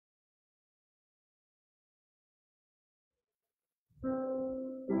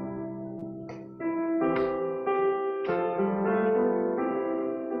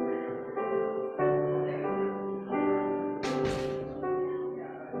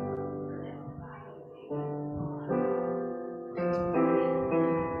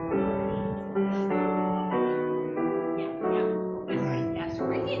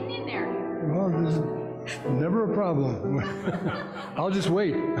problem. I'll just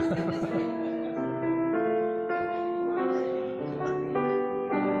wait.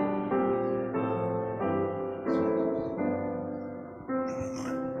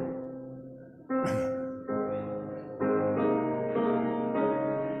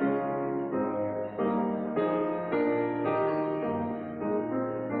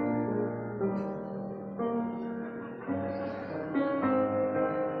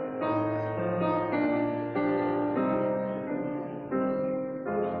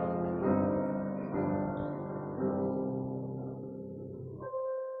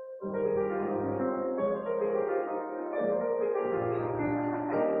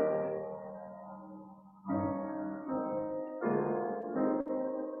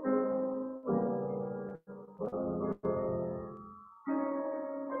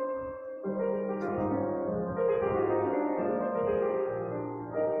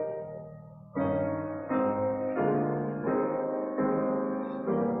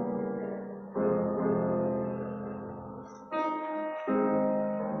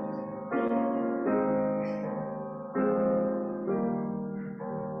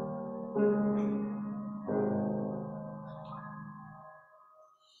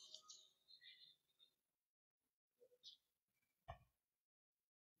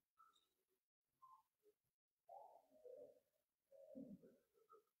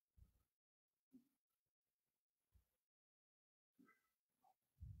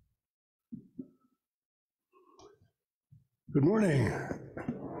 Good morning. I'd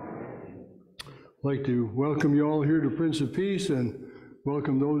like to welcome you all here to Prince of Peace and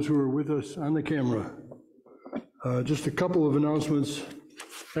welcome those who are with us on the camera. Just a couple of announcements,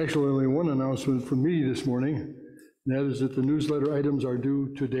 actually only one announcement from me this morning, and that is that the newsletter items are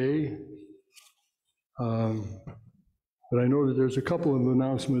due today. But I know that there's a couple of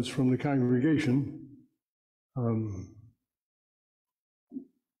announcements from the congregation.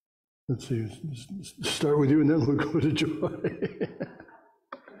 Let's see, start with you and then we'll go to Joy.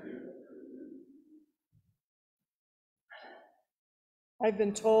 I've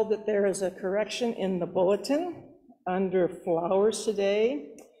been told that there is a correction in the bulletin under flowers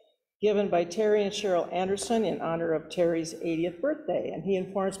today, given by Terry and Cheryl Anderson in honor of Terry's 80th birthday. And he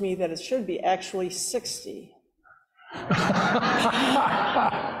informs me that it should be actually 60.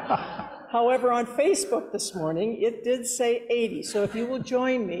 However, on Facebook this morning, it did say 80. So if you will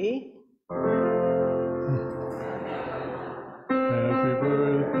join me. Happy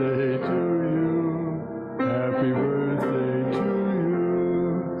birthday to you. Happy birthday to you.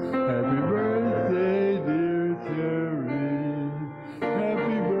 Happy birthday, dear Terry.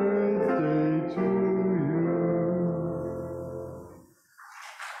 Happy birthday to you.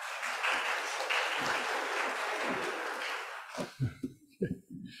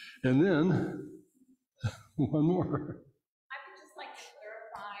 And then, one more. I would just like to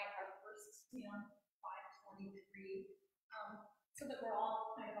clarify our first hymn, 523, so that we're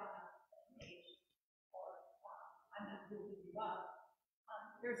all kind of on the page, or I'm not moving you up.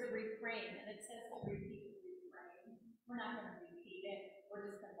 There's a refrain, and it says to repeat the refrain. We're not going to repeat it.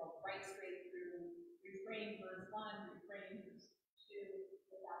 We're just going to go right straight through refrain verse 1, refrain verse 2,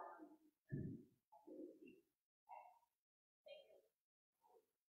 without repeat.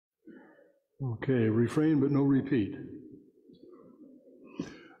 Okay, refrain but no repeat.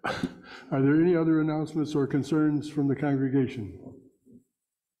 Are there any other announcements or concerns from the congregation?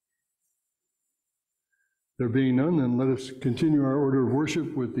 There being none, then let us continue our order of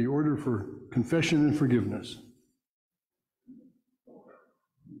worship with the order for confession and forgiveness.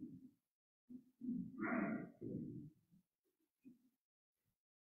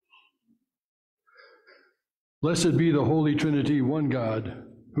 Blessed be the Holy Trinity, one God,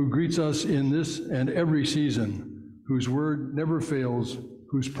 who greets us in this and every season, whose word never fails,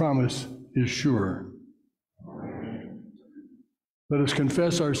 whose promise is sure. Let us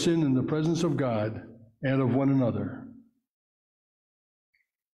confess our sin in the presence of God and of one another.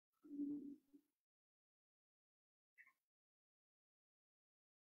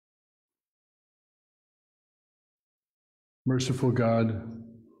 Merciful God,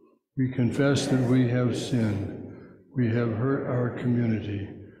 we confess that we have sinned. We have hurt our community.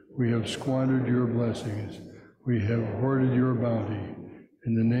 We have squandered your blessings. We have hoarded your bounty.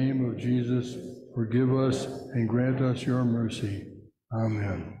 In the name of Jesus, forgive us and grant us your mercy.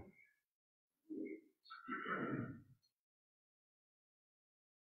 Amen.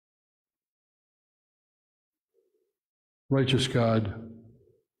 Righteous God,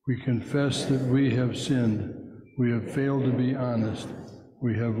 we confess that we have sinned. We have failed to be honest.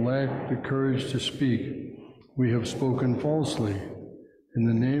 We have lacked the courage to speak. We have spoken falsely. In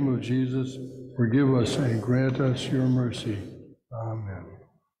the name of Jesus, forgive us, and grant us your mercy. Amen.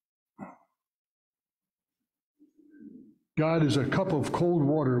 God is a cup of cold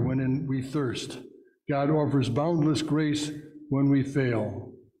water when we thirst. God offers boundless grace when we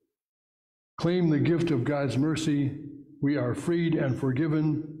fail. Claim the gift of God's mercy. We are freed and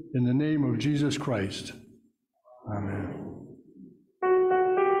forgiven in the name of Jesus Christ. Amen.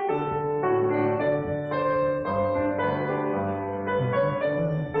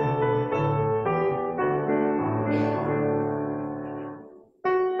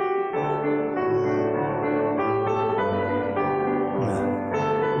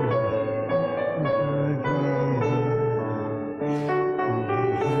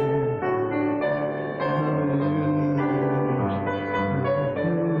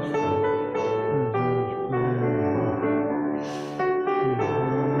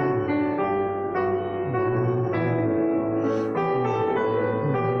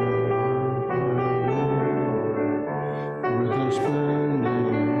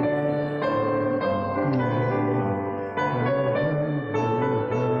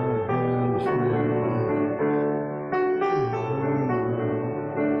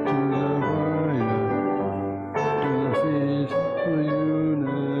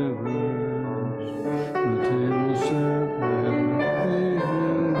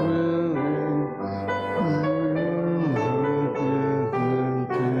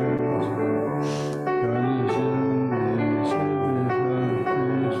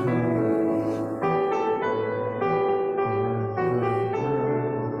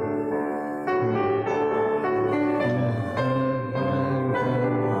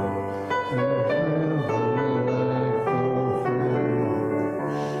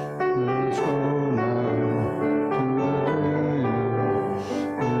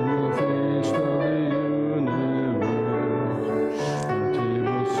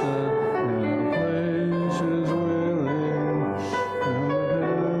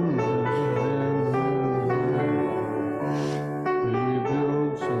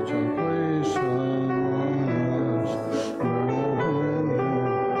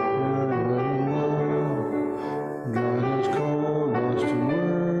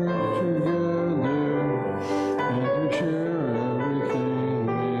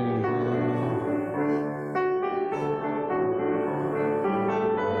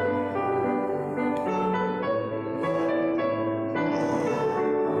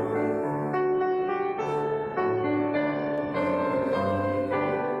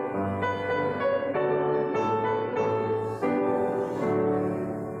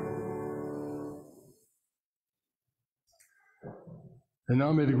 And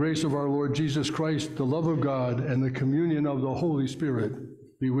now may the grace of our Lord Jesus Christ, the love of God, and the communion of the Holy Spirit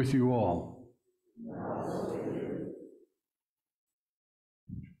be with you all.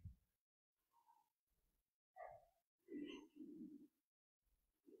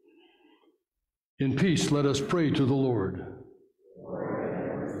 In peace, let us pray to the Lord.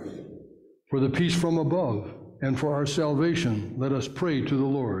 For the peace from above and for our salvation, let us pray to the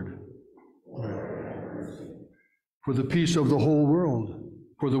Lord. For the peace of the whole world,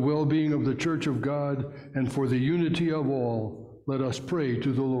 for the well-being of the Church of God, and for the unity of all, let us pray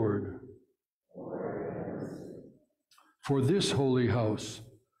to the Lord. For this holy house,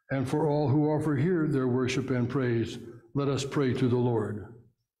 and for all who offer here their worship and praise, let us pray to the Lord.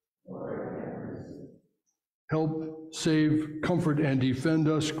 Help, save, comfort, and defend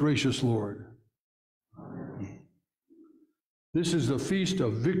us, gracious Lord. This is the feast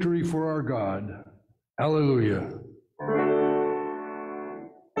of victory for our God. Alleluia.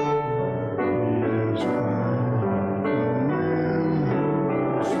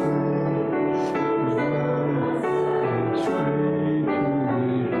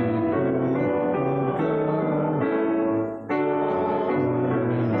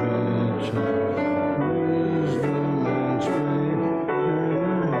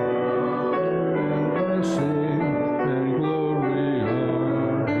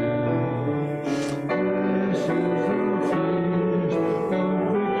 This is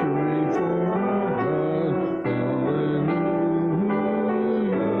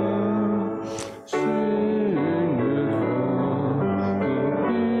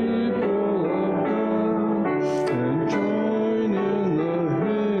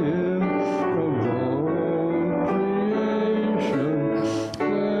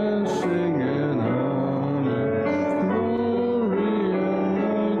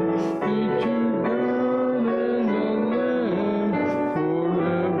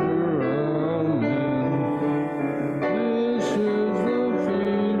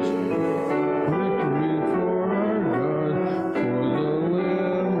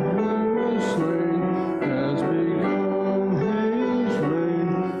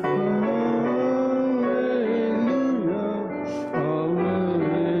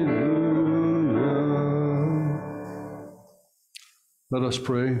Let us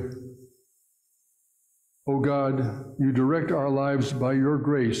pray. O God, you direct our lives by your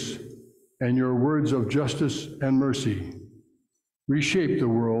grace and your words of justice and mercy. Reshape the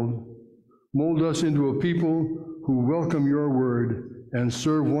world, mold us into a people who welcome your word and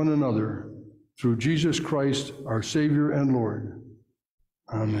serve one another through Jesus Christ, our Savior and Lord.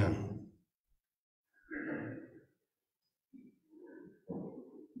 Amen.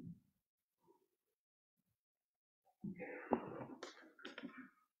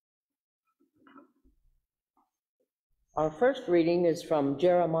 Our first reading is from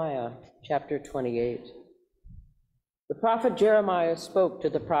Jeremiah, chapter 28. The prophet Jeremiah spoke to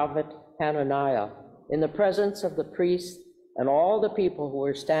the prophet Hananiah in the presence of the priests and all the people who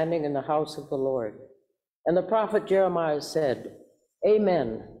were standing in the house of the Lord. And the prophet Jeremiah said,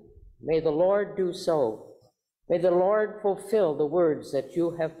 Amen. May the Lord do so. May the Lord fulfill the words that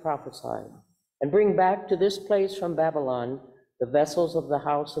you have prophesied, and bring back to this place from Babylon the vessels of the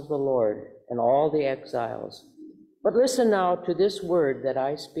house of the Lord and all the exiles. But listen now to this word that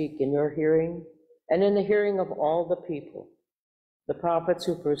I speak in your hearing and in the hearing of all the people. The prophets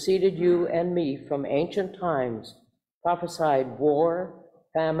who preceded you and me from ancient times prophesied war,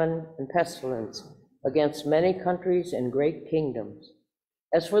 famine, and pestilence against many countries and great kingdoms.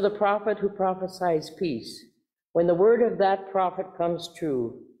 As for the prophet who prophesies peace, when the word of that prophet comes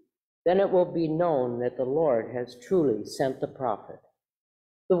true, then it will be known that the Lord has truly sent the prophet.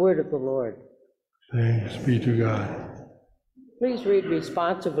 The word of the Lord. Thanks be to God. Please read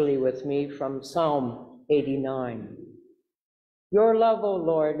responsively with me from Psalm 89. Your love, O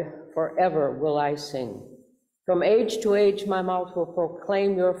Lord, forever will I sing. From age to age my mouth will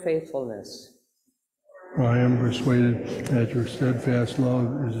proclaim your faithfulness. For I am persuaded that your steadfast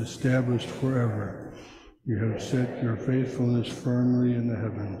love is established forever. You have set your faithfulness firmly in the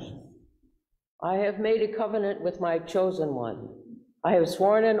heavens. I have made a covenant with my chosen one. I have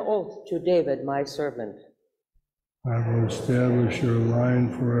sworn an oath to David, my servant. I will establish your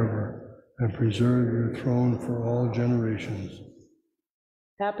line forever and preserve your throne for all generations.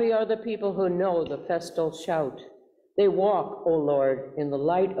 Happy are the people who know the festal shout. They walk, O Lord, in the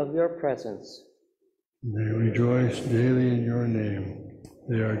light of your presence. They rejoice daily in your name.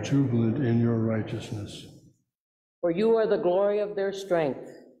 They are jubilant in your righteousness. For you are the glory of their strength,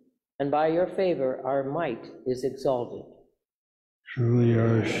 and by your favor our might is exalted. Truly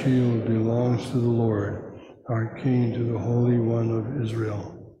our shield belongs to the Lord, our King, to the Holy One of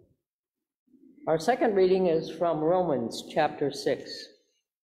Israel. Our second reading is from Romans chapter 6.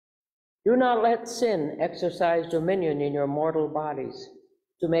 Do not let sin exercise dominion in your mortal bodies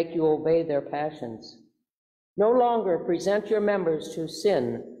to make you obey their passions. No longer present your members to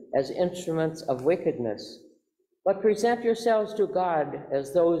sin as instruments of wickedness, but present yourselves to God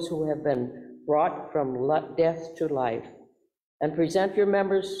as those who have been brought from death to life, and present your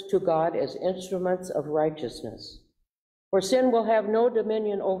members to God as instruments of righteousness. For sin will have no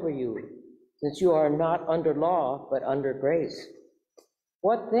dominion over you, since you are not under law, but under grace.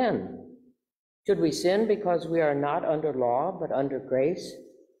 What then? Should we sin because we are not under law, but under grace?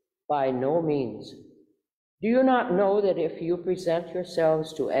 By no means. Do you not know that if you present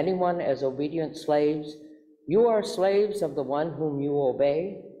yourselves to anyone as obedient slaves, you are slaves of the one whom you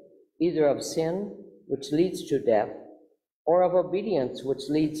obey, either of sin, which leads to death, or of obedience, which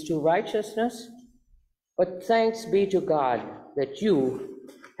leads to righteousness? But thanks be to God that you,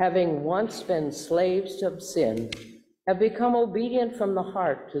 having once been slaves of sin, have become obedient from the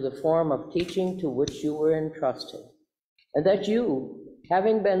heart to the form of teaching to which you were entrusted, and that you,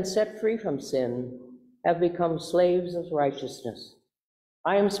 having been set free from sin, have become slaves of righteousness.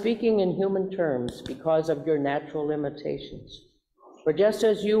 I am speaking in human terms because of your natural limitations. For just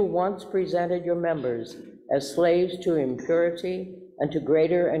as you once presented your members as slaves to impurity and to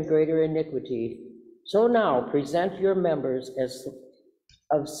greater and greater iniquity, so now present your members as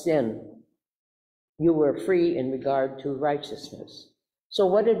of sin. You were free in regard to righteousness. So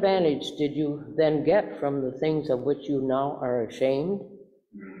what advantage did you then get from the things of which you now are ashamed?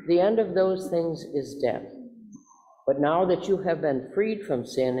 The end of those things is death. But now that you have been freed from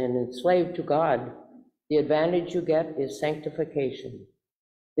sin and enslaved to God, the advantage you get is sanctification.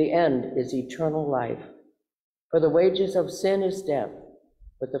 The end is eternal life. For the wages of sin is death,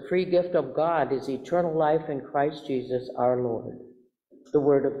 but the free gift of God is eternal life in Christ Jesus our Lord. The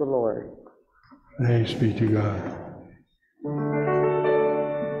word of the Lord. Thanks be to God.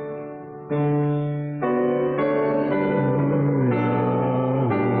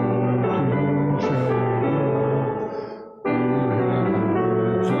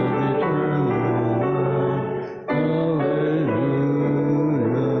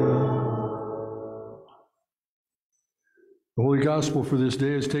 The Holy Holy Gospel for this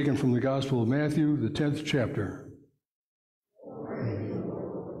day is taken from the Gospel of Matthew, the 10th chapter.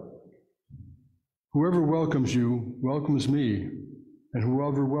 Whoever welcomes you welcomes me, and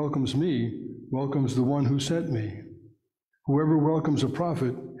whoever welcomes me welcomes the one who sent me. Whoever welcomes a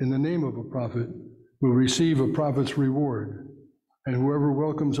prophet in the name of a prophet will receive a prophet's reward, and whoever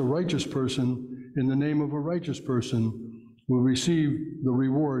welcomes a righteous person in the name of a righteous person will receive the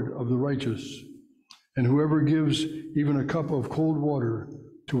reward of the righteous. And whoever gives even a cup of cold water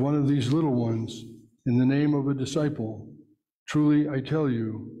to one of these little ones in the name of a disciple, truly I tell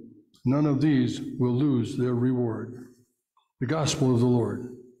you, none of these will lose their reward. The Gospel of the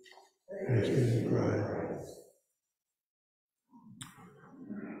Lord. Thanks be to Christ.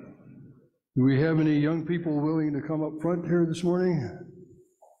 Do we have any young people willing to come up front here this morning?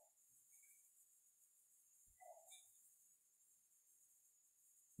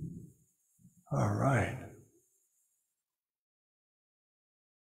 All right.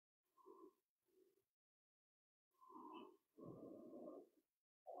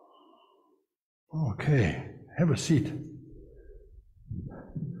 Okay, have a seat.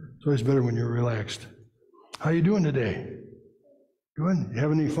 It's always better when you're relaxed. How you doing today? Good? You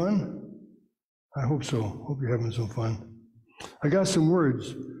having any fun? I hope so. Hope you're having some fun. I got some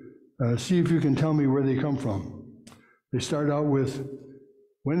words. See if you can tell me where they come from. They start out with,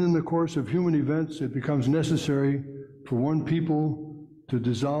 when in the course of human events it becomes necessary for one people to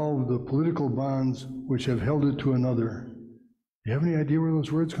dissolve the political bonds which have held it to another. Do you have any idea where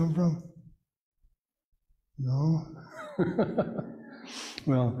those words come from? No?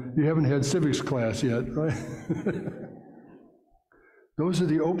 Well, you haven't had civics class yet, right? Those are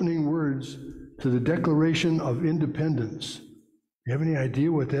the opening words to the Declaration of Independence. Do you have any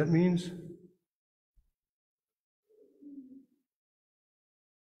idea what that means?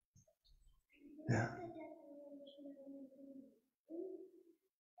 Yeah.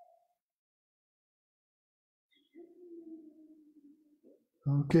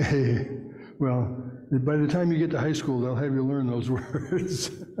 Okay. Well, by the time you get to high school, they'll have you learn those words.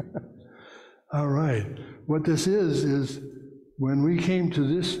 All right. What this is when we came to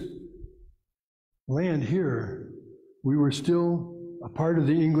this land here, we were still a part of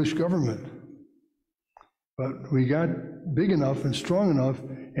the English government. But we got big enough and strong enough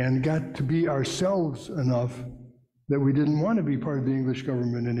and got to be ourselves enough that we didn't want to be part of the English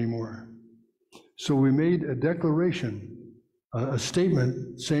government anymore. So we made a declaration, a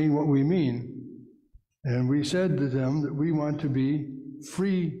statement saying what we mean. And we said to them that we want to be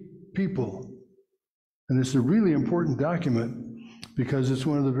free people. And it's a really important document because it's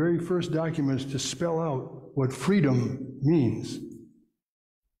one of the very first documents to spell out what freedom means.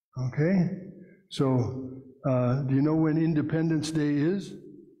 Okay? So, do you know when Independence Day is?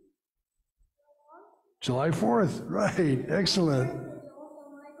 July 4th, right, excellent.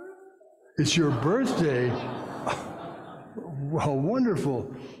 It's your birthday. Well,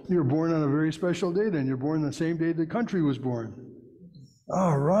 wonderful. You're born on a very special day then. You're born the same day the country was born.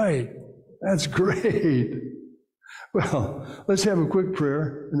 All right, that's great. Well, let's have a quick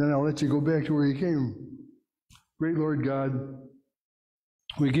prayer, and then I'll let you go back to where you came. Great Lord God,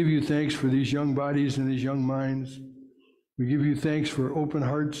 we give you thanks for these young bodies and these young minds. We give you thanks for open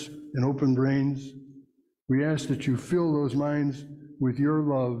hearts and open brains. We ask that you fill those minds with your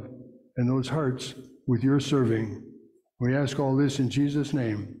love and those hearts with your serving. We ask all this in Jesus'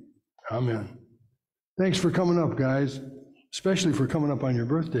 name. Amen. Thanks for coming up, guys, especially for coming up on your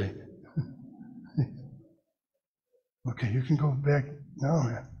birthday. Okay, you can go back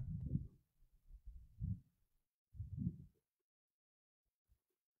now.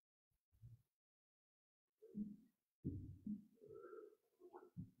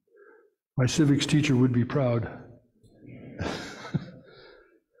 My civics teacher would be proud.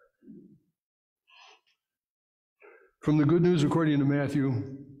 From the Good News according to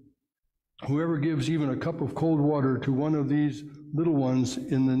Matthew, whoever gives even a cup of cold water to one of these little ones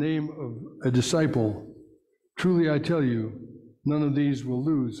in the name of a disciple, truly I tell you, none of these will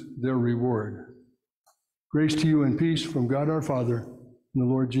lose their reward. Grace to you and peace from God our Father and the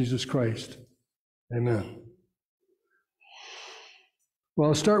Lord Jesus Christ. Amen. Well,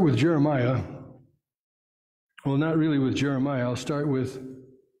 I'll start with Jeremiah. Well, not really with Jeremiah. I'll start with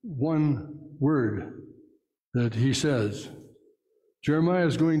one word that he says. Jeremiah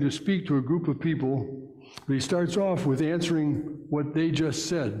is going to speak to a group of people, but he starts off with answering what they just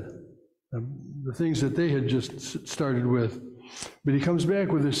said, the things that they had just started with. But he comes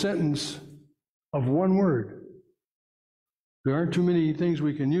back with a sentence of one word. There aren't too many things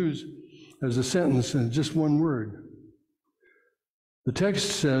we can use as a sentence and just one word. The text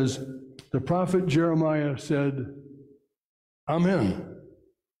says, the prophet Jeremiah said, Amen.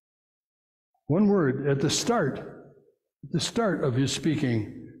 One word at the start of his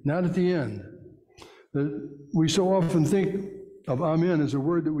speaking, not at the end. We so often think of amen as a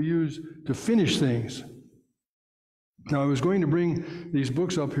word that we use to finish things. Now, I was going to bring these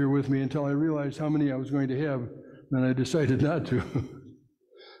books up here with me until I realized how many I was going to have, and I decided not to.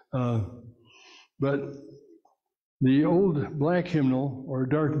 But the old black hymnal, or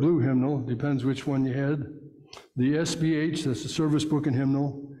dark blue hymnal, depends which one you had, the SBH, that's the service book and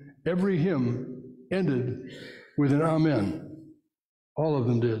hymnal, every hymn ended with an amen. All of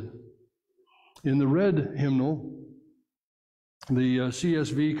them did. In the red hymnal, the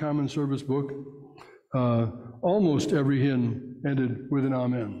CSV, Common Service Book, almost every hymn ended with an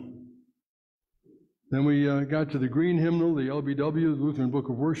amen. Then we got to the green hymnal, the LBW, the Lutheran Book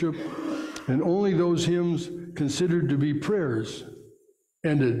of Worship, and only those hymns considered to be prayers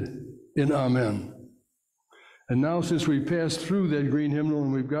ended in amen. And now, since we passed through that green hymnal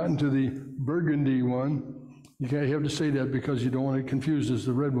and we've gotten to the burgundy one, you have to say that because you don't want it confused as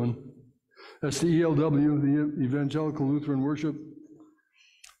the red one. That's the ELW, the Evangelical Lutheran Worship.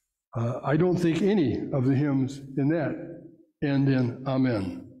 I don't think any of the hymns in that end in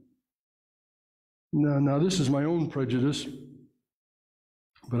amen. Now this is my own prejudice,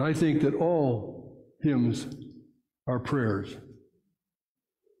 but I think that all hymns are prayers.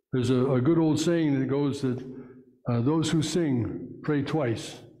 There's a good old saying that goes that those who sing pray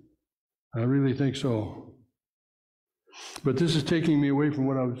twice. I really think so. But this is taking me away from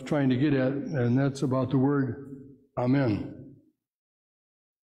what I was trying to get at, and that's about the word amen.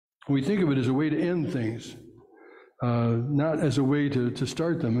 We think of it as a way to end things, not as a way to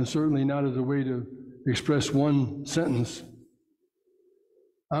start them, and certainly not as a way to express one sentence.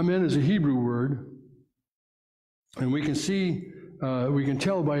 Amen is a Hebrew word, and we can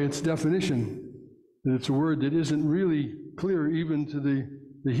tell by its definition that it's a word that isn't really clear even to the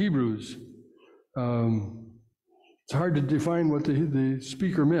Hebrews. It's hard to define what the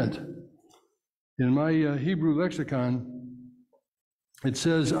speaker meant. In my Hebrew lexicon, it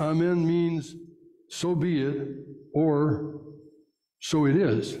says amen means so be it, or so it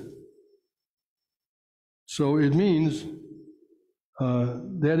is. So it means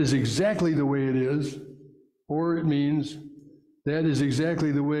that is exactly the way it is, or it means that is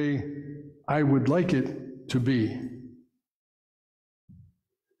exactly the way I would like it to be.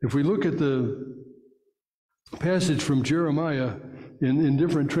 If we look at the passage from Jeremiah in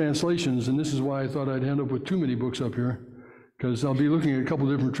different translations, and this is why I thought I'd end up with too many books up here, because I'll be looking at a couple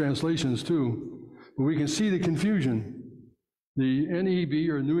different translations too, but we can see the confusion. The NEB,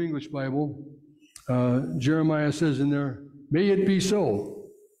 or New English Bible, Jeremiah says in there, "May it be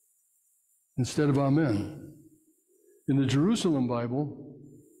so," instead of amen. In the Jerusalem Bible,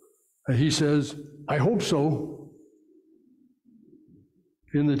 he says, "I hope so."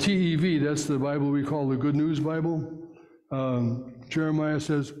 In the TEV, that's the Bible we call the Good News Bible, Jeremiah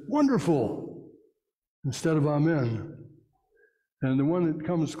says, "Wonderful," instead of amen. And the one that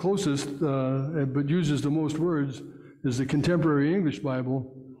comes closest, but uses the most words, is the Contemporary English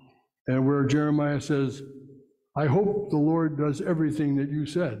Bible, where Jeremiah says, "I hope the Lord does everything that you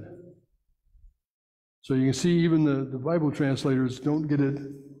said." So you can see even the Bible translators don't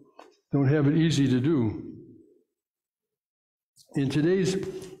have it easy to do. In today's,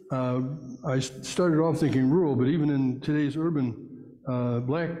 I started off thinking rural, but even in today's urban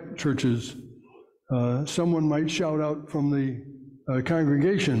black churches, someone might shout out from the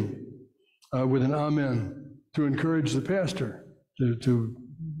congregation with an amen to encourage the pastor, to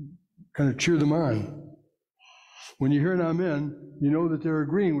kind of cheer them on. When you hear an amen, you know that they're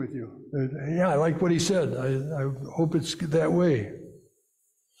agreeing with you. Yeah, I like what he said. I hope it's that way.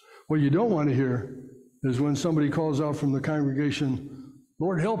 What you don't want to hear is when somebody calls out from the congregation,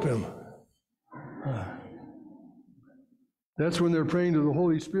 "Lord, help him." That's when they're praying to the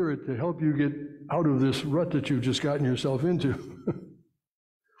Holy Spirit to help you get out of this rut that you've just gotten yourself into.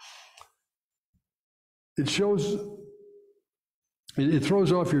 It throws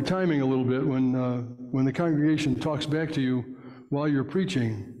off your timing a little bit when the congregation talks back to you while you're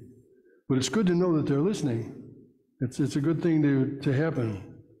preaching. But it's good to know that they're listening. It's a good thing to happen.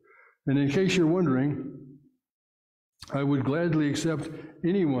 And in case you're wondering, I would gladly accept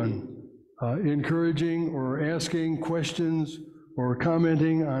anyone encouraging or asking questions or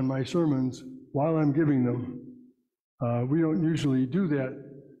commenting on my sermons while I'm giving them. We don't usually do that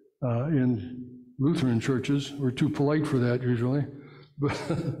in Lutheran churches. We're too polite for that usually.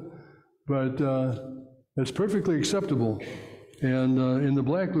 But it's perfectly acceptable. And in the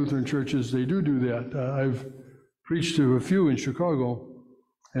black Lutheran churches, they do that. I've preached to a few in Chicago,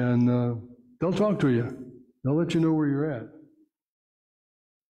 and they'll talk to you. They'll let you know where you're at.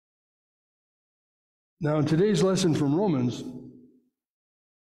 Now, in today's lesson from Romans,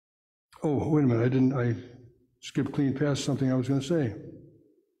 oh, wait a minute, I skipped clean past something I was going to say.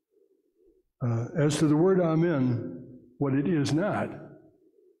 As to the word amen, what it is not,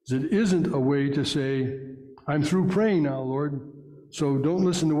 is it isn't a way to say, I'm through praying now, Lord, so don't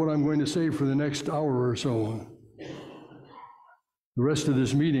listen to what I'm going to say for the next hour or so, the rest of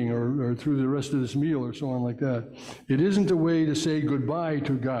this meeting or through the rest of this meal or so on like that. It isn't a way to say goodbye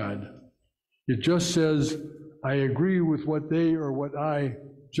to God. It just says, I agree with what they or what I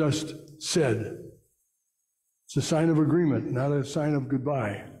just said. It's a sign of agreement, not a sign of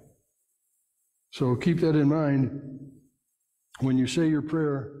goodbye. So keep that in mind when you say your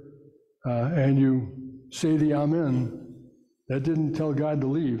prayer and you say the amen. That didn't tell God to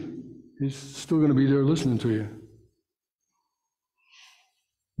leave. He's still going to be there listening to you.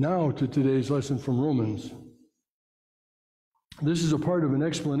 Now to today's lesson from Romans. This is a part of an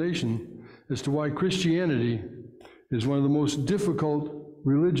explanation as to why Christianity is one of the most difficult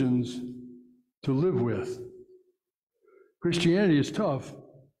religions to live with. Christianity is tough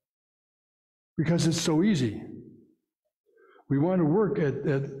because it's so easy. We want to work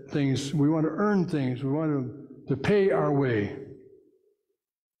at things, we want to earn things, we want to pay our way.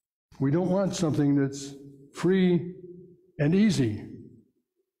 We don't want something that's free and easy.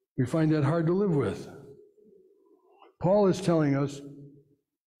 We find that hard to live with. Paul is telling us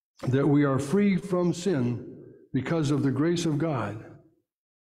that we are free from sin because of the grace of God.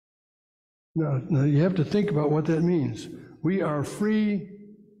 Now you have to think about what that means. We are free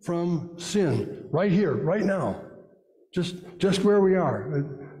from sin, right here, right now, just where we are.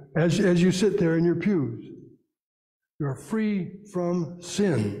 As you sit there in your pews, you're free from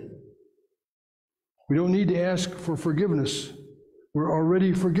sin. We don't need to ask for forgiveness. We're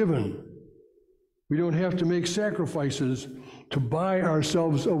already forgiven. We don't have to make sacrifices to buy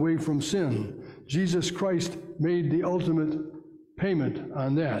ourselves away from sin. Jesus Christ made the ultimate payment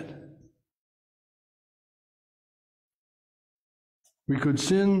on that. We could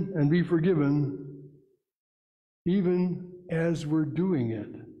sin and be forgiven even as we're doing it.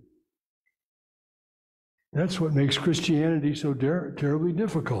 That's what makes Christianity so terribly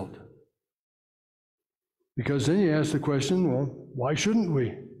difficult. Because then you ask the question, well, why shouldn't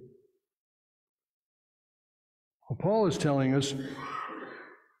we? Well, Paul is telling us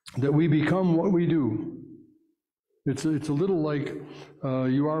that we become what we do. It's a little like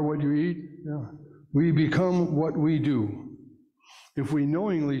you are what you eat. Yeah. We become what we do. If we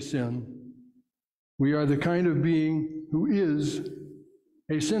knowingly sin, we are the kind of being who is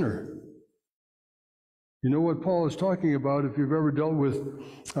a sinner. You know what Paul is talking about if you've ever dealt with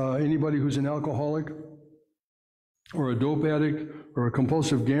anybody who's an alcoholic or a dope addict or a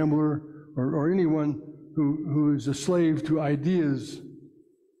compulsive gambler or anyone who is a slave to ideas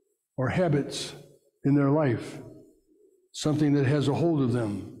or habits in their life, something that has a hold of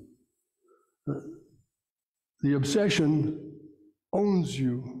them. The obsession owns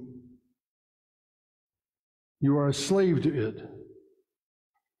you. You are a slave to it.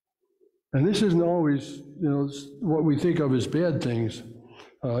 And this isn't always, what we think of as bad things,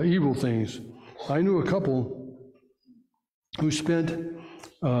 evil things. I knew a couple who spent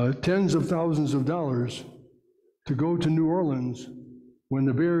tens of thousands of dollars to go to New Orleans when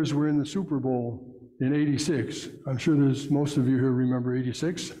the Bears were in the Super Bowl in '86. I'm sure most of you here remember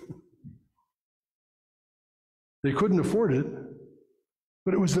 '86. They couldn't afford it,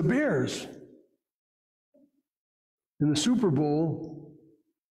 but it was the Bears. In the Super Bowl,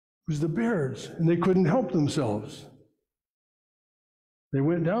 it was the Bears, and they couldn't help themselves. They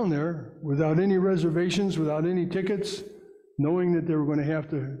went down there without any reservations, without any tickets, knowing that they were going to have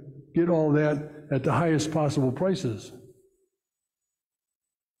to get all that at the highest possible prices.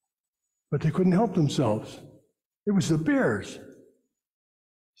 But they couldn't help themselves. It was the Bears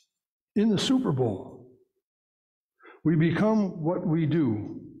in the Super Bowl. We become what we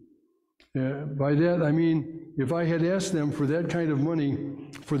do. By that, I mean, if I had asked them for that kind of money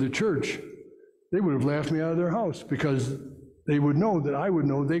for the church, they would have laughed me out of their house because they would know that I would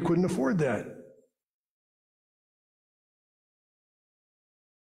know they couldn't afford that.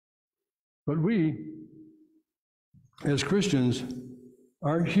 But we, as Christians,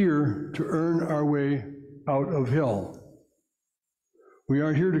 aren't here to earn our way out of hell. We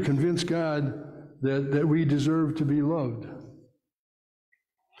aren't here to convince God that we deserve to be loved.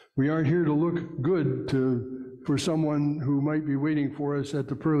 We aren't here to look good for someone who might be waiting for us at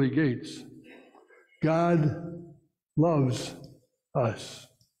the pearly gates. God loves us.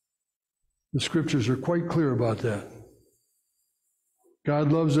 The scriptures are quite clear about that.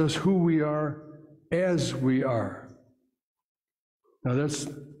 God loves us who we are as we are. Now that's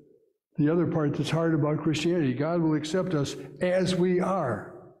the other part that's hard about Christianity. God will accept us as we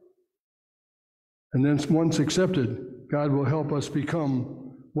are. And then once accepted, God will help us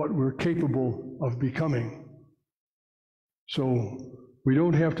become what we're capable of becoming. So we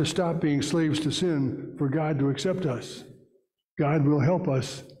don't have to stop being slaves to sin for God to accept us. God will help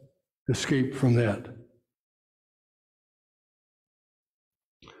us escape from that.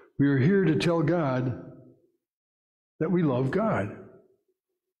 We are here to tell God that we love God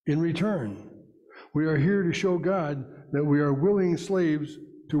in return. We are here to show God that we are willing slaves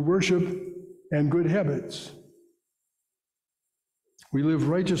to worship and good habits. We live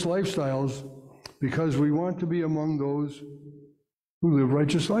righteous lifestyles because we want to be among those who live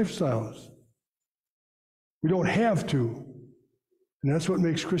righteous lifestyles. We don't have to, and that's what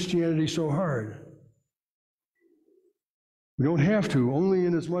makes Christianity so hard. We don't have to, only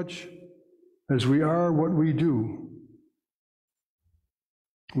in as much as we are what we do.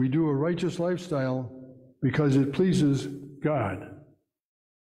 We do a righteous lifestyle because it pleases God.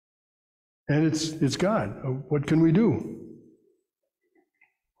 And it's God. What can we do?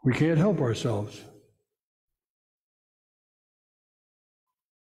 We can't help ourselves.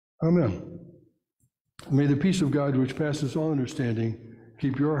 Amen. May the peace of God, which passes all understanding,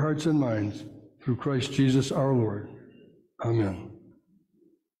 keep your hearts and minds through Christ Jesus our Lord. Amen.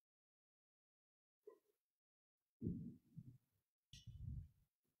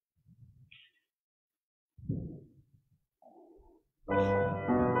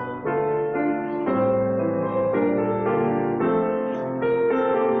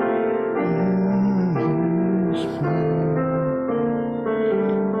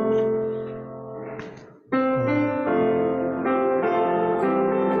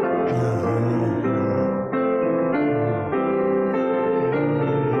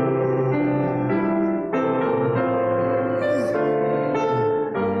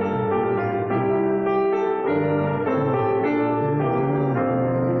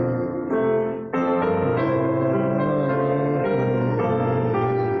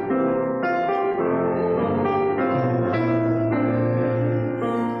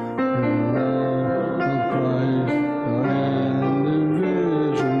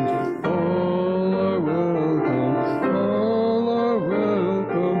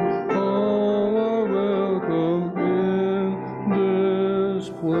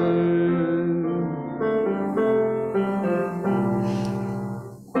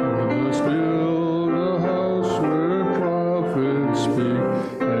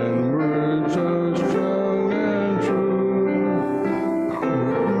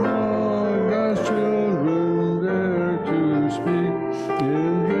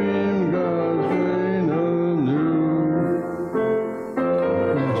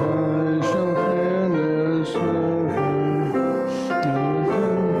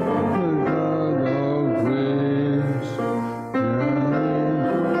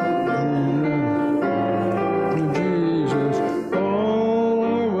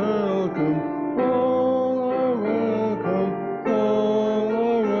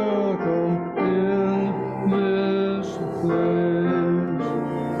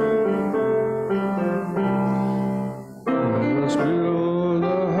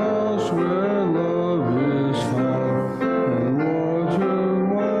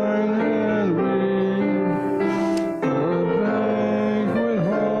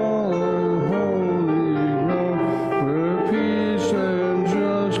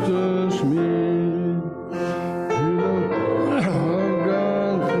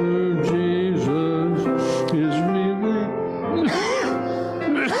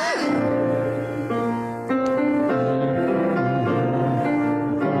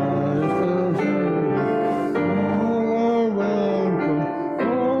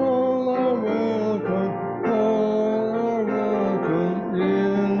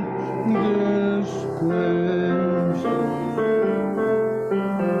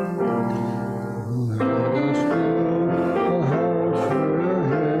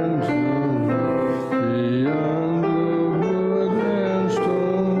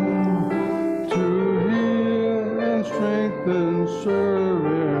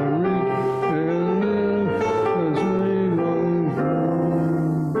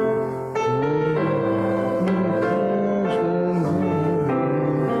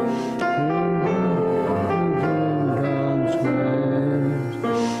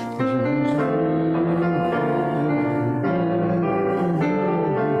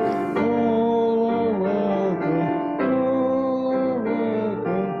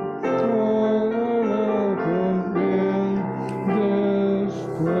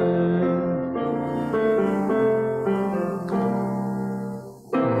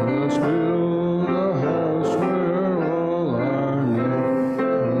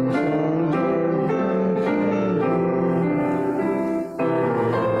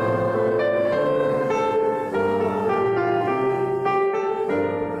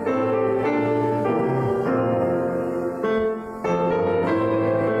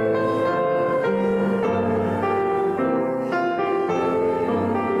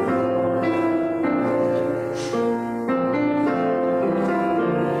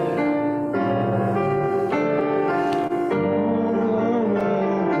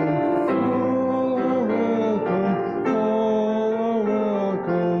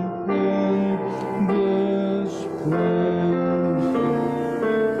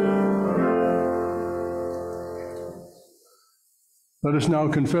 Let us now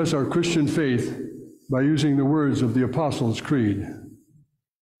confess our Christian faith by using the words of the Apostles' Creed.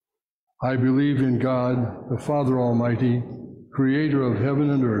 I believe in God, the Father Almighty, creator of heaven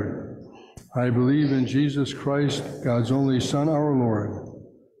and earth. I believe in Jesus Christ, God's only Son, our Lord,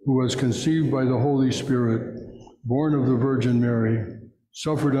 who was conceived by the Holy Spirit, born of the Virgin Mary,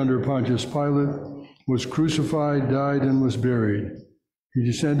 suffered under Pontius Pilate, was crucified, died, and was buried. He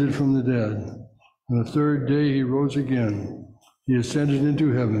descended from the dead. On the third day he rose again. He ascended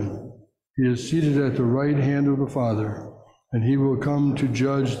into heaven. He is seated at the right hand of the Father, and he will come to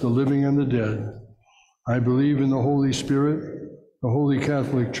judge the living and the dead. I believe in the Holy Spirit, the Holy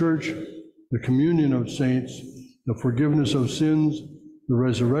Catholic Church, the communion of saints, the forgiveness of sins, the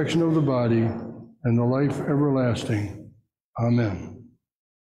resurrection of the body, and the life everlasting. Amen.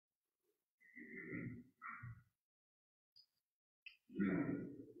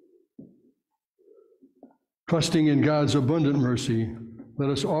 Trusting in God's abundant mercy, let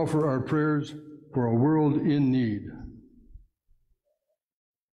us offer our prayers for a world in need.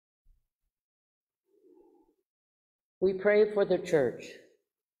 We pray for the Church,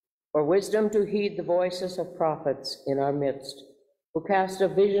 for wisdom to heed the voices of prophets in our midst, who cast a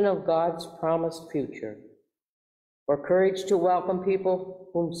vision of God's promised future, for courage to welcome people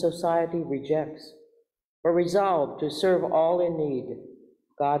whom society rejects, for resolve to serve all in need.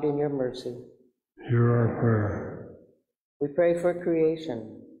 God, in your mercy, Hear our prayer. we pray for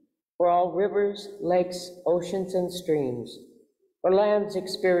creation, for all rivers, lakes, oceans, and streams, for lands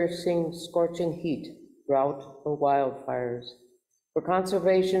experiencing scorching heat, drought, or wildfires, for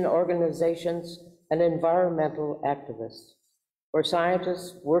conservation organizations and environmental activists, for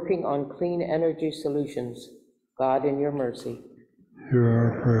scientists working on clean energy solutions. God, in your mercy, Hear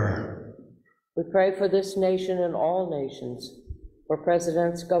our prayer. we pray for this nation and all nations, for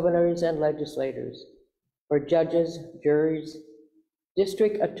presidents, governors, and legislators, for judges, juries,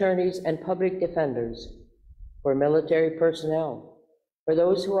 district attorneys, and public defenders, for military personnel, for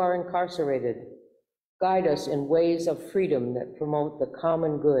those who are incarcerated. Guide us in ways of freedom that promote the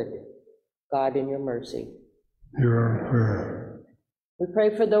common good. God, in your mercy, Hear our prayer. we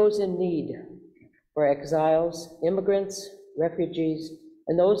pray for those in need, for exiles, immigrants, refugees,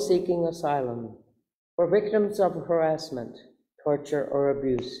 and those seeking asylum, for victims of harassment, torture, or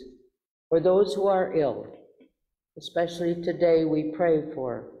abuse, for those who are ill. Especially today, we pray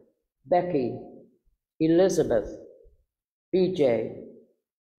for Becky, Elizabeth, BJ,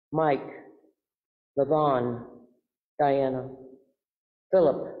 Mike, Levon, Diana,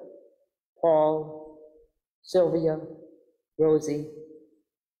 Philip, Paul, Sylvia, Rosie,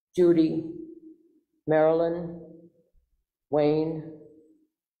 Judy, Marilyn, Wayne,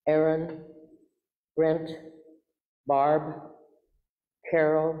 Aaron, Brent, Barb,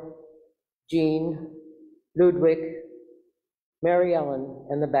 Carol, Jean, Ludwig, Mary Ellen,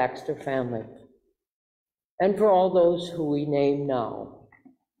 and the Baxter family, and for all those who we name now.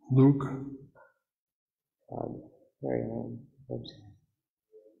 Luke, Mary Ellen,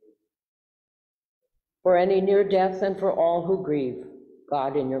 for any near death and for all who grieve.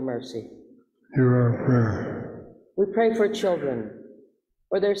 God, in your mercy, hear our prayer. we pray for children,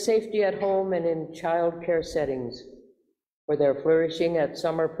 for their safety at home and in child care settings, for their flourishing at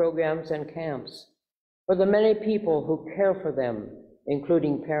summer programs and camps, for the many people who care for them,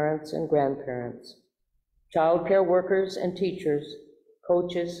 including parents and grandparents, child care workers and teachers,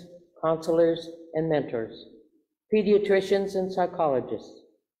 coaches, counselors, and mentors, pediatricians and psychologists.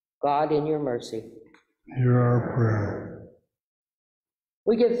 God, in your mercy, Hear our prayer.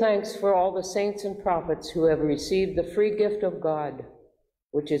 we give thanks for all the saints and prophets who have received the free gift of God,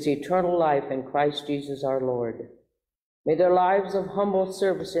 which is eternal life in Christ Jesus our Lord. May their lives of humble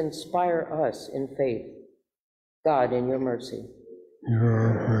service inspire us in faith. God, in your mercy, Hear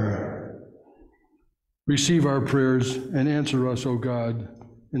our prayer. Receive our prayers and answer us, O God,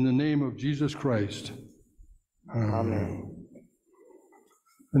 in the name of Jesus Christ. Amen.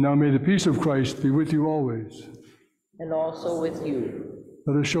 And now may the peace of Christ be with you always. And also with you.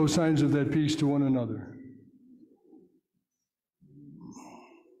 Let us show signs of that peace to one another.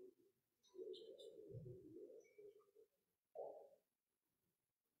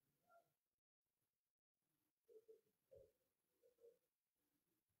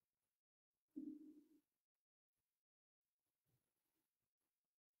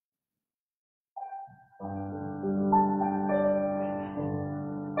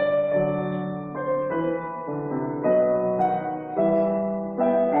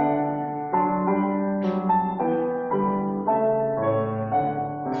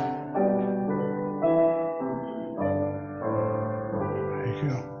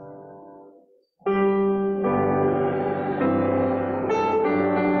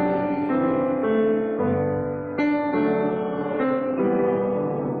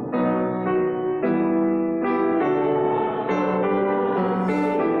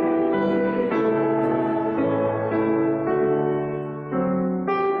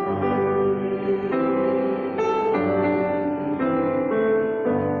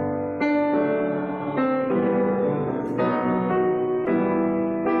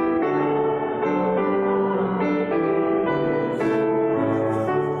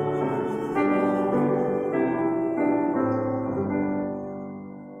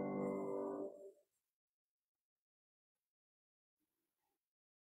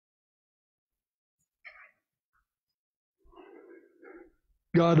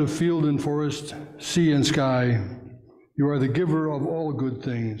 God of field and forest, sea and sky, you are the giver of all good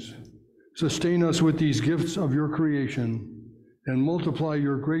things. Sustain us with these gifts of your creation, and multiply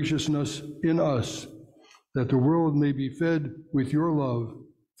your graciousness in us, that the world may be fed with your love,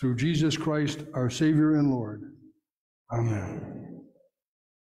 through Jesus Christ, our Savior and Lord. Amen.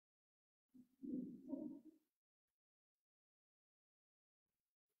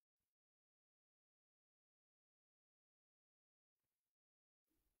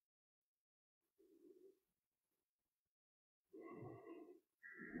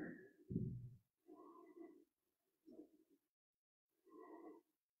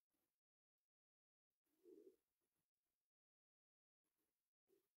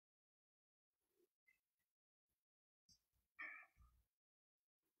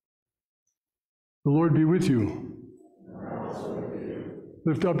 The Lord be with you.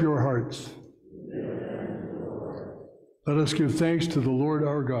 Lift up your hearts. Let us give thanks to the Lord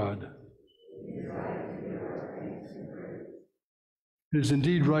our God. It is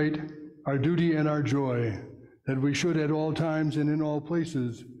indeed right, our duty and our joy, that we should at all times and in all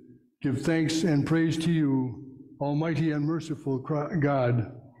places give thanks and praise to you, Almighty and merciful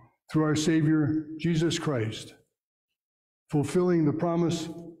God, through our Savior, Jesus Christ. Fulfilling the promise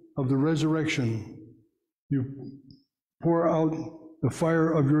of the resurrection, you pour out the fire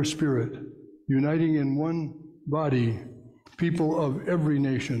of your Spirit, uniting in one body people of every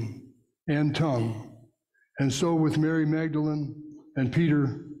nation and tongue. And so with Mary Magdalene and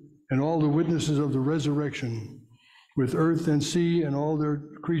Peter and all the witnesses of the resurrection, with earth and sea and all their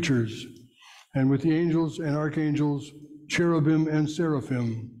creatures, and with the angels and archangels, cherubim and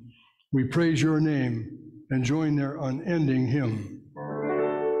seraphim, we praise your name and join their unending hymn.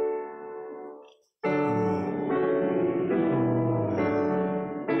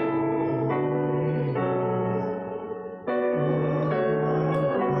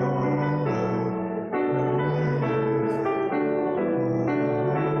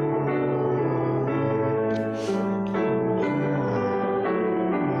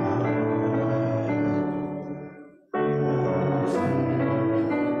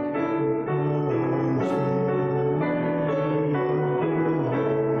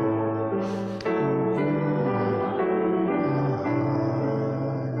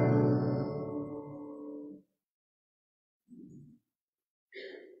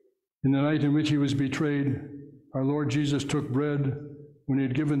 In the night in which he was betrayed, our Lord Jesus took bread. When he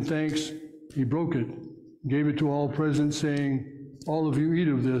had given thanks, he broke it, gave it to all present, saying, "All of you eat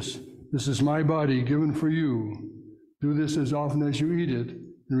of this. This is my body given for you. Do this as often as you eat it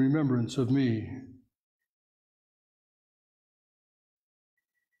in remembrance of me."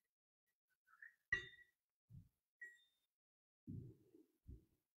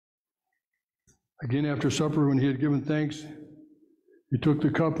 Again, after supper, when he had given thanks, he took the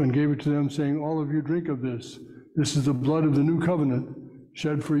cup and gave it to them, saying, "All of you drink of this. This is the blood of the new covenant,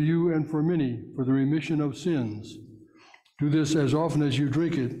 shed for you and for many for the remission of sins. Do this as often as you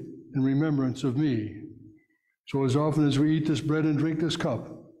drink it in remembrance of me." So as often as we eat this bread and drink this cup,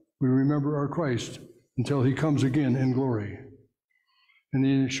 we remember our Christ until he comes again in glory. And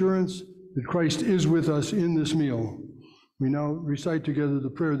the assurance that Christ is with us in this meal, we now recite together the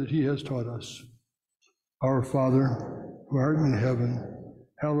prayer that he has taught us. Our Father, who art in heaven,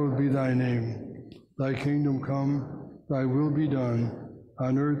 hallowed be thy name. Thy kingdom come, thy will be done,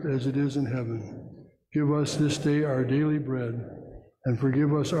 on earth as it is in heaven. Give us this day our daily bread, and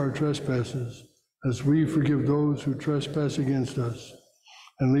forgive us our trespasses, as we forgive those who trespass against us.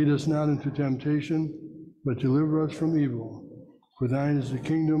 And lead us not into temptation, but deliver us from evil. For thine is the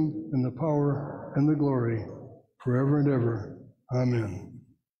kingdom, and the power, and the glory, forever and ever. Amen.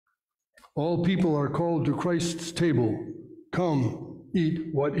 All people are called to Christ's table. Come,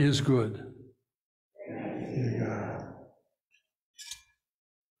 eat what is good. Dear God.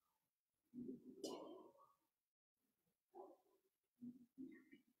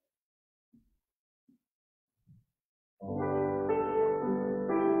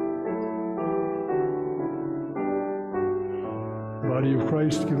 The body of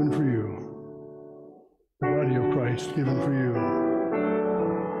Christ given for you. The body of Christ given for you.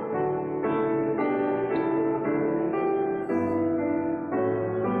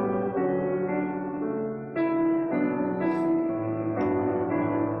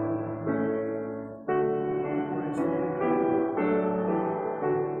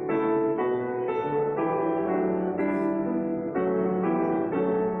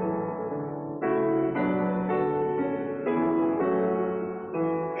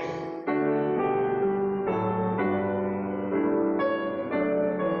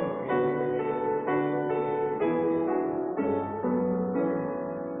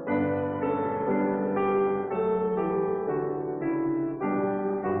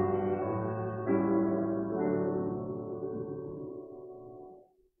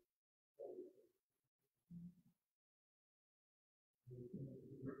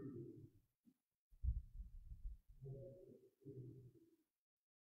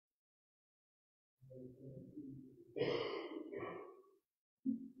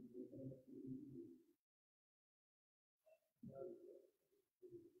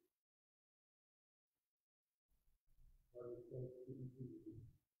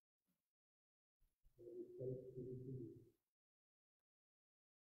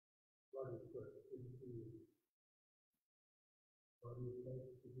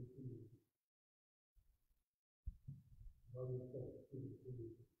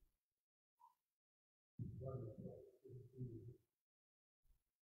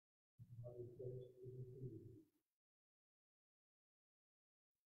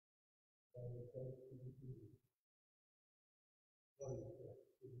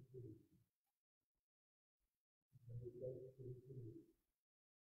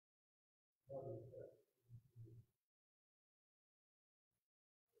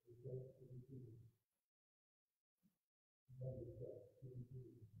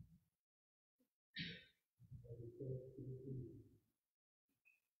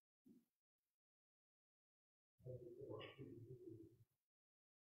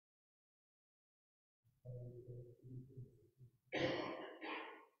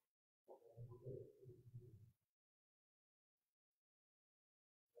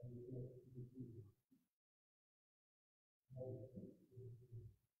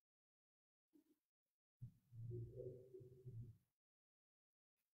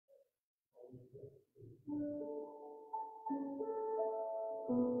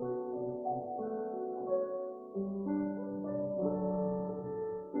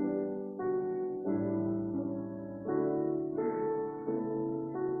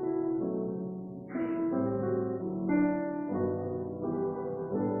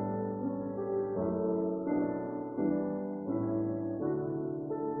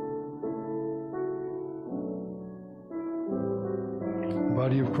 The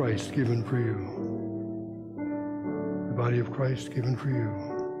body of Christ given for you. The body of Christ given for you.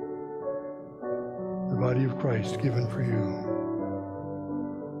 The body of Christ given for you.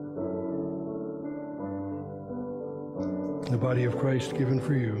 The body of Christ given for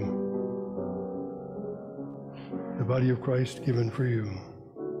you. The body of Christ given for you.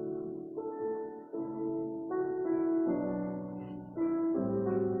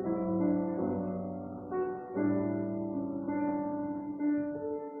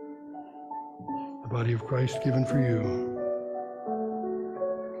 The body of Christ given for you.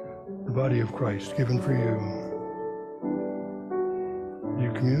 The body of Christ given for you. Do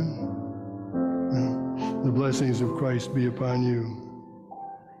you commune? The blessings of Christ be upon you.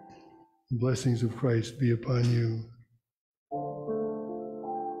 The blessings of Christ be upon you.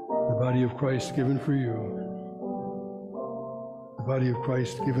 The body of Christ given for you. The body of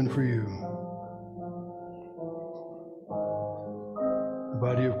Christ given for you. The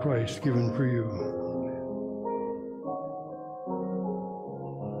body of Christ given for you.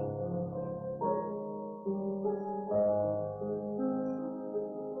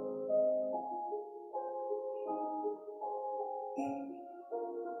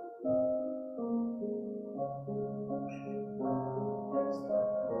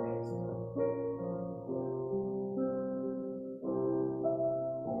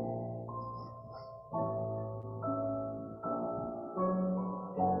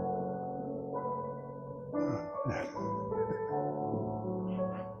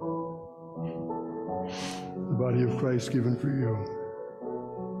 The body of Christ given for you.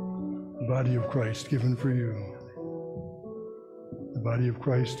 The body of Christ given for you. The body of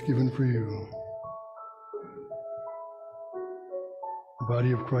Christ given for you. The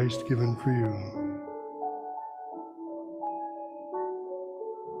body of Christ given for you.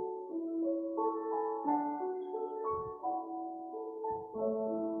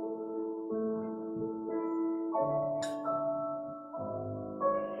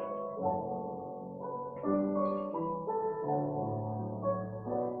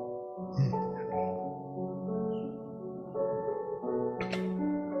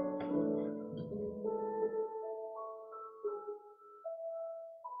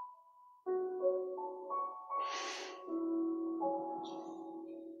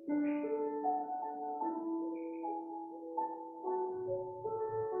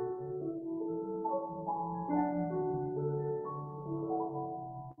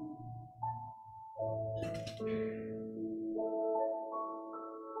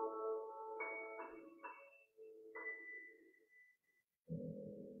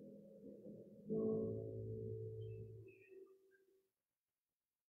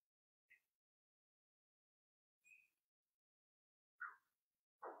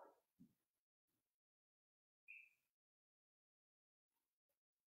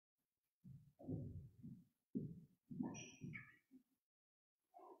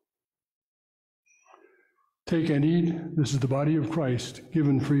 Take and eat. This is the body of Christ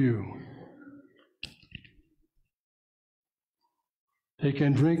given for you. Take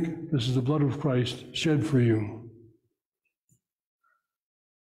and drink. This is the blood of Christ shed for you.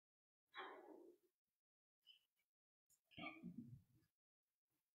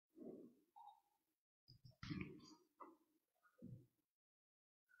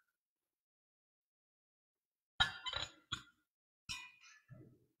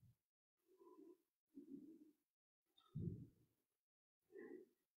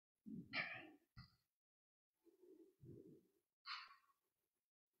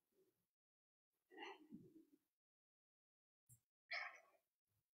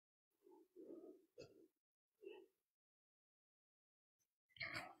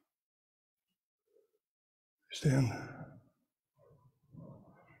 Stand.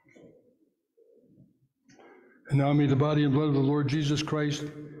 And now may the body and blood of the Lord Jesus Christ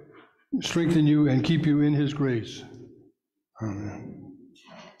strengthen you and keep you in his grace. Amen.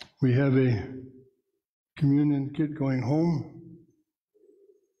 We have a communion kit going home.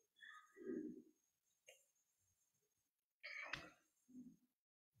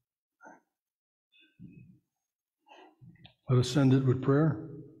 Let us send it with prayer.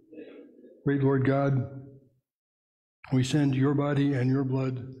 Great Lord God, we send your body and your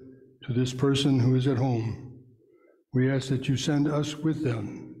blood to this person who is at home. We ask that you send us with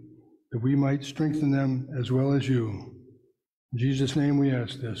them, that we might strengthen them as well as you. In Jesus' name we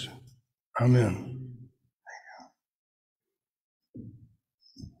ask this. Amen.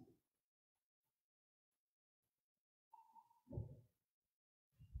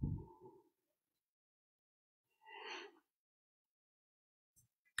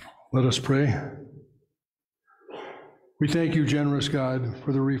 Let us pray. We thank you, generous God,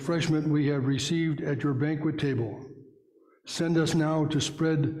 for the refreshment we have received at your banquet table. Send us now to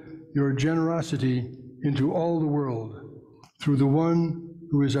spread your generosity into all the world through the one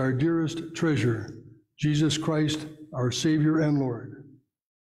who is our dearest treasure, Jesus Christ, our Savior and Lord.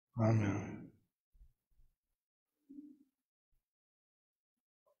 Amen.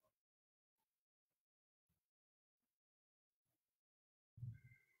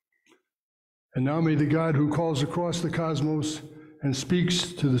 And now may the God who calls across the cosmos and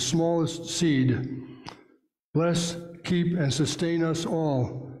speaks to the smallest seed bless, keep, and sustain us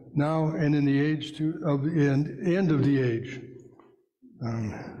all, now and in the age of the end of the age.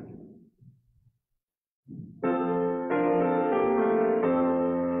 Amen.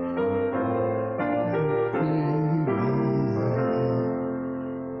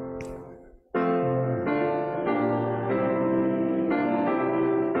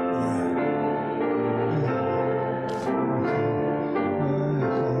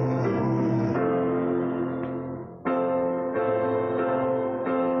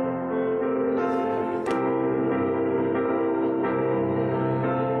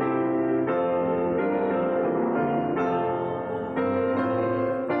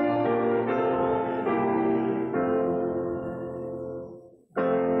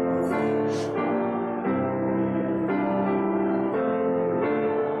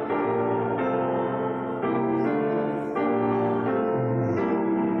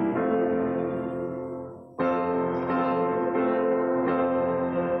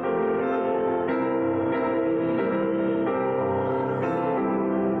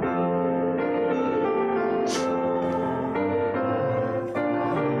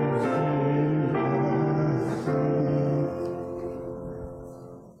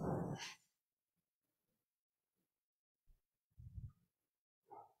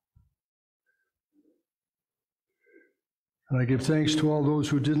 And I give thanks to all those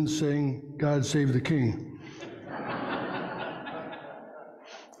who didn't sing, God Save the King.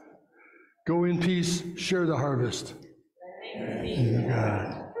 Go in peace, share the harvest. Thank you,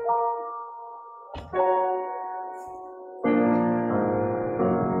 God.